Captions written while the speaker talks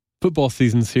Football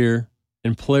season's here,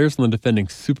 and players on the defending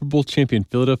Super Bowl champion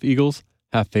Philadelphia Eagles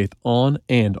have faith on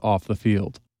and off the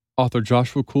field. Author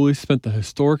Joshua Cooley spent the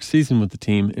historic season with the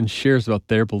team and shares about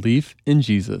their belief in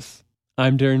Jesus.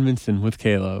 I'm Darren Minson with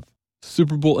K-Love.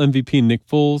 Super Bowl MVP Nick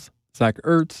Foles, Zach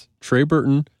Ertz, Trey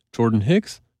Burton, Jordan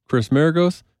Hicks, Chris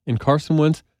Maragos, and Carson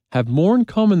Wentz have more in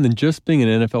common than just being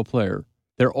an NFL player.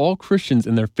 They're all Christians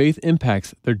and their faith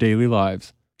impacts their daily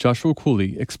lives. Joshua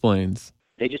Cooley explains.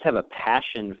 They just have a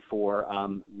passion for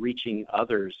reaching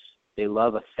others. They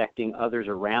love affecting others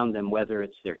around them, whether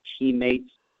it's their teammates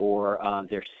or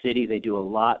their city. They do a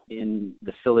lot in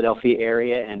the Philadelphia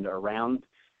area and around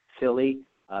Philly.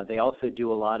 They also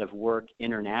do a lot of work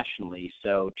internationally.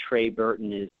 So Trey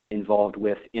Burton is involved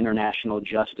with International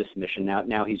Justice Mission.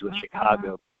 Now he's with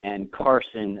Chicago. And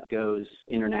Carson goes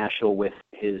international with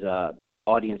his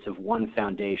Audience of One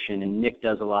Foundation. And Nick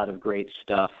does a lot of great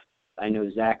stuff. I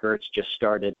know Zach Ertz just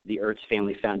started the Ertz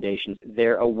Family Foundation.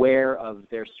 They're aware of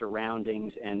their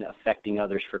surroundings and affecting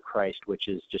others for Christ, which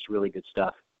is just really good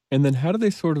stuff. And then how do they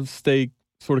stay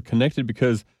connected?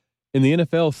 Because in the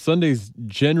NFL, Sunday's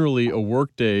generally a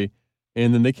work day,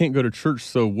 and then they can't go to church.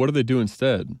 So what do they do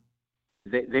instead?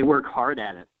 They work hard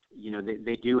at it. You know,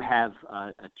 they do have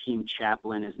a team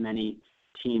chaplain, as many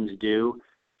teams do.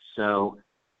 So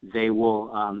they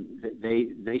will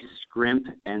they scrimp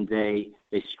and they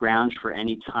scrounge for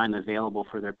any time available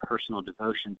for their personal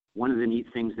devotion. One of the neat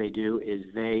things they do is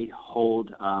they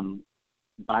hold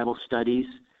Bible studies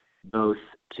both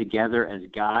together as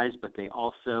guys, but they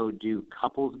also do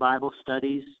couples Bible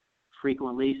studies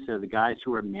frequently. So the guys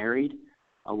who are married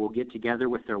will get together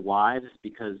with their wives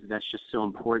because that's just so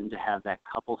important to have that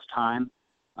couples time.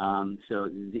 So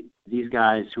these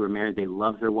guys who are married, they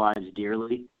love their wives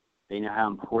dearly. They know how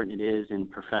important it is in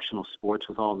professional sports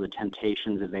with all the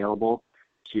temptations available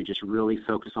to just really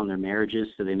focus on their marriages,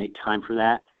 so they make time for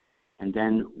that. And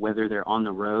then whether they're on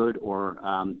the road or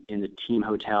in the team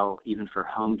hotel, even for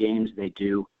home games, they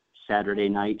do Saturday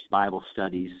night Bible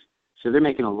studies. So they're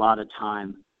making a lot of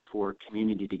time for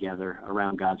community together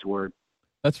around God's Word.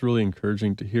 That's really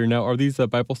encouraging to hear. Now, are these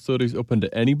Bible studies open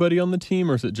to anybody on the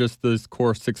team, or is it just those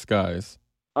core 6 guys?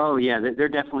 Oh, yeah, they're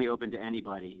definitely open to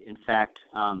anybody. In fact,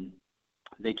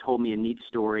 they told me a neat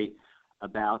story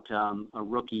about a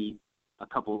rookie a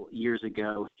couple years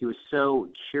ago. He was so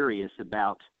curious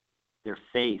about their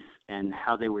faith and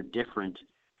how they were different.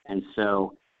 And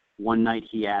so one night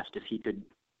he asked if he could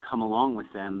come along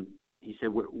with them. He said,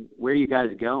 where are you guys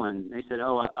going? They said,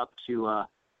 up to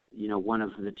one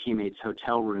of the teammates'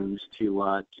 hotel rooms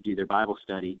to do their Bible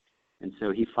study. And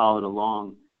so he followed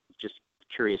along, just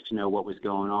curious to know what was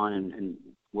going on and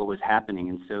what was happening.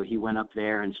 And so he went up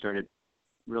there and started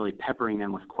really peppering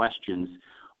them with questions.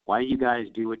 Why do you guys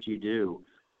do what you do?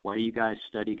 Why do you guys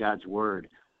study God's Word?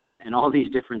 And all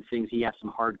these different things. He asked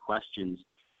some hard questions.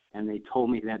 And they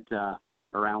told me that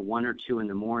around 1 or 2 in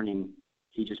the morning,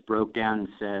 he just broke down and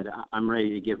said, I'm ready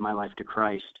to give my life to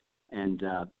Christ, and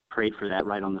prayed for that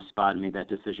right on the spot and made that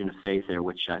decision of faith there,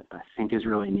 which I think is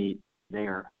really neat. They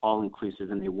are all-inclusive,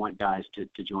 and they want guys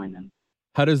to join them.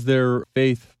 How does their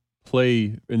faith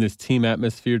play in this team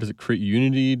atmosphere? Does it create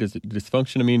unity? Does it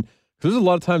dysfunction? I mean, because there's a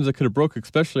lot of times that could have broke,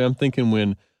 especially I'm thinking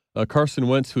when Carson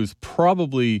Wentz, who's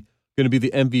probably going to be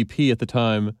the MVP at the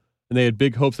time, and they had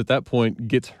big hopes at that point,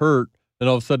 gets hurt, and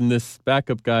all of a sudden this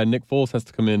backup guy, Nick Foles, has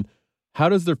to come in. How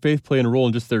does their faith play a role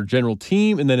in just their general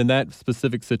team and then in that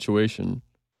specific situation?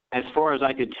 As far as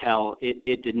I could tell,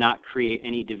 it did not create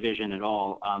any division at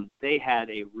all. They had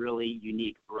a really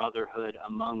unique brotherhood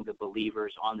among the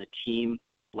believers on the team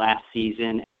last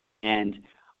season, and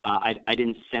I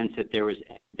didn't sense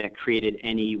that created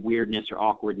any weirdness or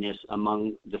awkwardness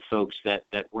among the folks that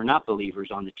were not believers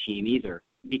on the team either,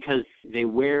 because they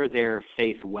wear their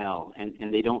faith well,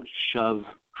 and they don't shove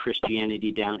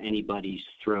Christianity down anybody's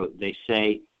throat. They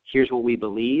say, here's what we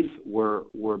believe. We're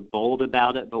bold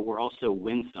about it, but we're also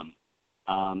winsome.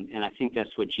 And I think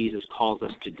that's what Jesus calls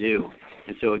us to do.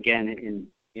 And so again,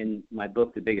 in my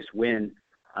book, The Biggest Win,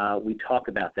 we talk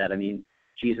about that. I mean,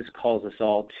 Jesus calls us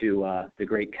all to the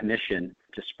Great Commission,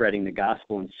 to spreading the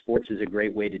gospel, and sports is a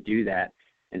great way to do that.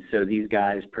 And so these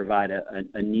guys provide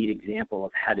a neat example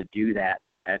of how to do that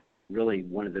at really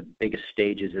one of the biggest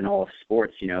stages in all of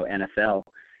sports, NFL.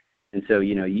 And so,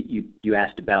 you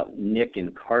asked about Nick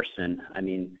and Carson. I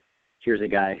mean, here's a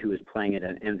guy who is playing at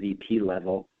an MVP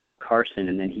level, Carson,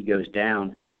 and then he goes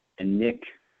down, and Nick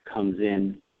comes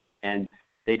in, and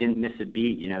they didn't miss a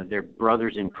beat. They're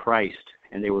brothers in Christ,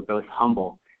 and they were both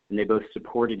humble, and they both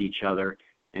supported each other,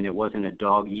 and it wasn't a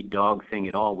dog-eat-dog thing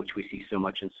at all, which we see so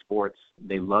much in sports.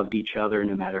 They loved each other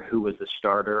no matter who was the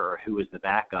starter or who was the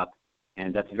backup,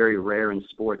 And that's very rare in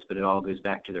sports, but it all goes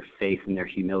back to their faith and their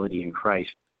humility in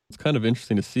Christ. It's kind of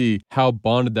interesting to see how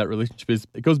bonded that relationship is.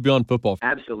 It goes beyond football.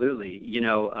 Absolutely.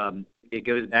 It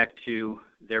goes back to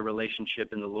their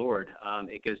relationship in the Lord.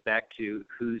 It goes back to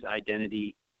whose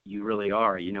identity you really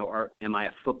are. Am I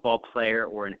a football player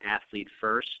or an athlete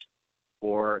first,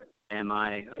 or is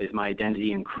my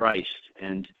identity in Christ?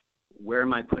 And where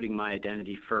am I putting my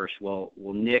identity first? Well,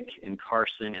 Nick and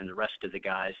Carson and the rest of the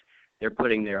guys, they're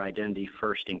putting their identity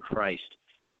first in Christ.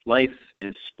 Life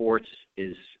and sports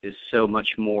is so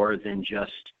much more than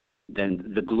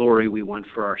the glory we want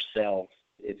for ourselves.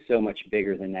 It's so much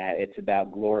bigger than that. It's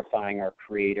about glorifying our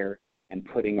Creator and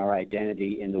putting our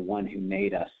identity in the one who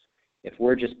made us. If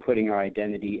we're just putting our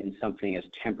identity in something as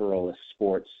temporal as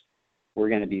sports, we're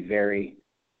going to be very,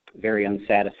 very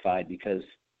unsatisfied, because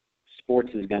sports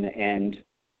is going to end.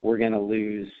 We're going to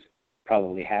lose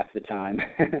probably half the time,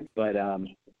 but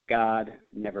God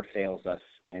never fails us.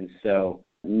 And so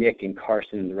Nick and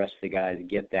Carson and the rest of the guys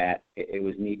get that. It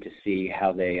was neat to see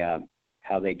how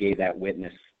they gave that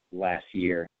witness last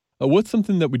year. What's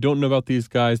something that we don't know about these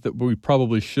guys that we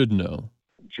probably should know?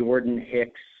 Jordan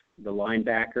Hicks, the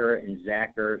linebacker, and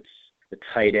Zach Ertz, the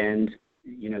tight end,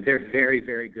 they're very,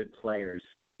 very good players.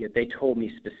 Yet they told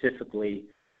me specifically,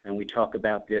 and we talk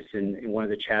about this in one of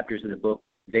the chapters in the book,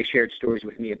 they shared stories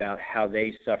with me about how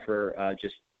they suffer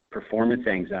just performance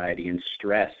anxiety and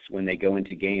stress when they go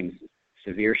into games,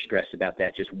 severe stress about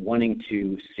that, just wanting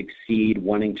to succeed,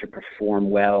 wanting to perform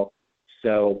well.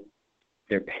 So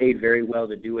they're paid very well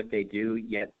to do what they do,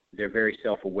 yet they're very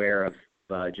self-aware of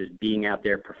just being out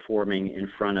there performing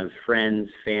in front of friends,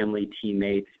 family,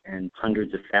 teammates, and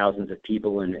hundreds of thousands of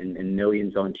people and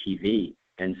millions on TV.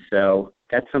 And so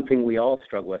that's something we all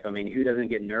struggle with. I mean, who doesn't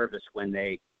get nervous when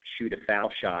they shoot a foul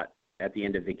shot at the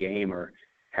end of the game, or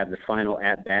have the final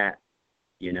at-bat,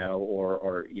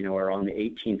 or on the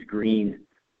 18th green,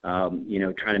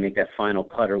 trying to make that final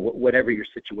putt, or whatever your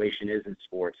situation is in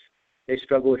sports. They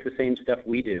struggle with the same stuff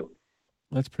we do.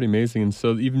 That's pretty amazing. And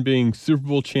so even being Super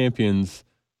Bowl champions,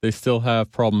 they still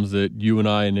have problems that you and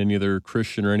I and any other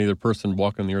Christian or any other person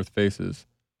walking the earth faces.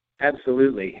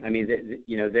 Absolutely. I mean,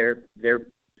 their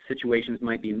situations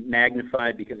might be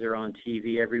magnified because they're on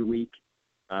TV every week.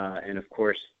 And of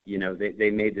course, they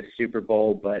made the Super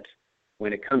Bowl, but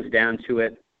when it comes down to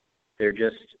it, they're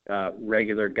just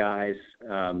regular guys,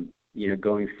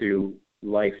 going through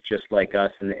life just like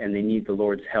us, and they need the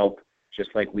Lord's help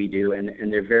just like we do.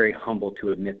 And they're very humble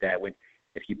to admit that.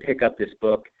 If you pick up this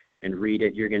book and read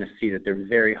it, you're going to see that they're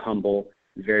very humble,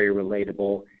 very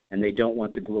relatable, and they don't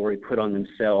want the glory put on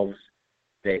themselves.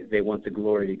 They want the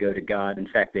glory to go to God. In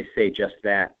fact, they say just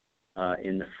that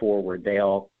in the foreword. They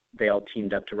all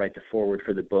teamed up to write the foreword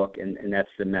for the book, and that's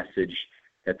the message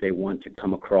that they want to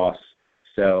come across.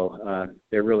 So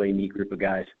they're really a neat group of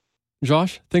guys.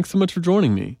 Josh, thanks so much for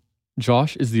joining me.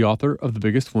 Josh is the author of The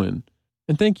Biggest Win.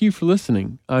 And thank you for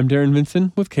listening. I'm Darren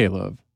Vinson with K-Love.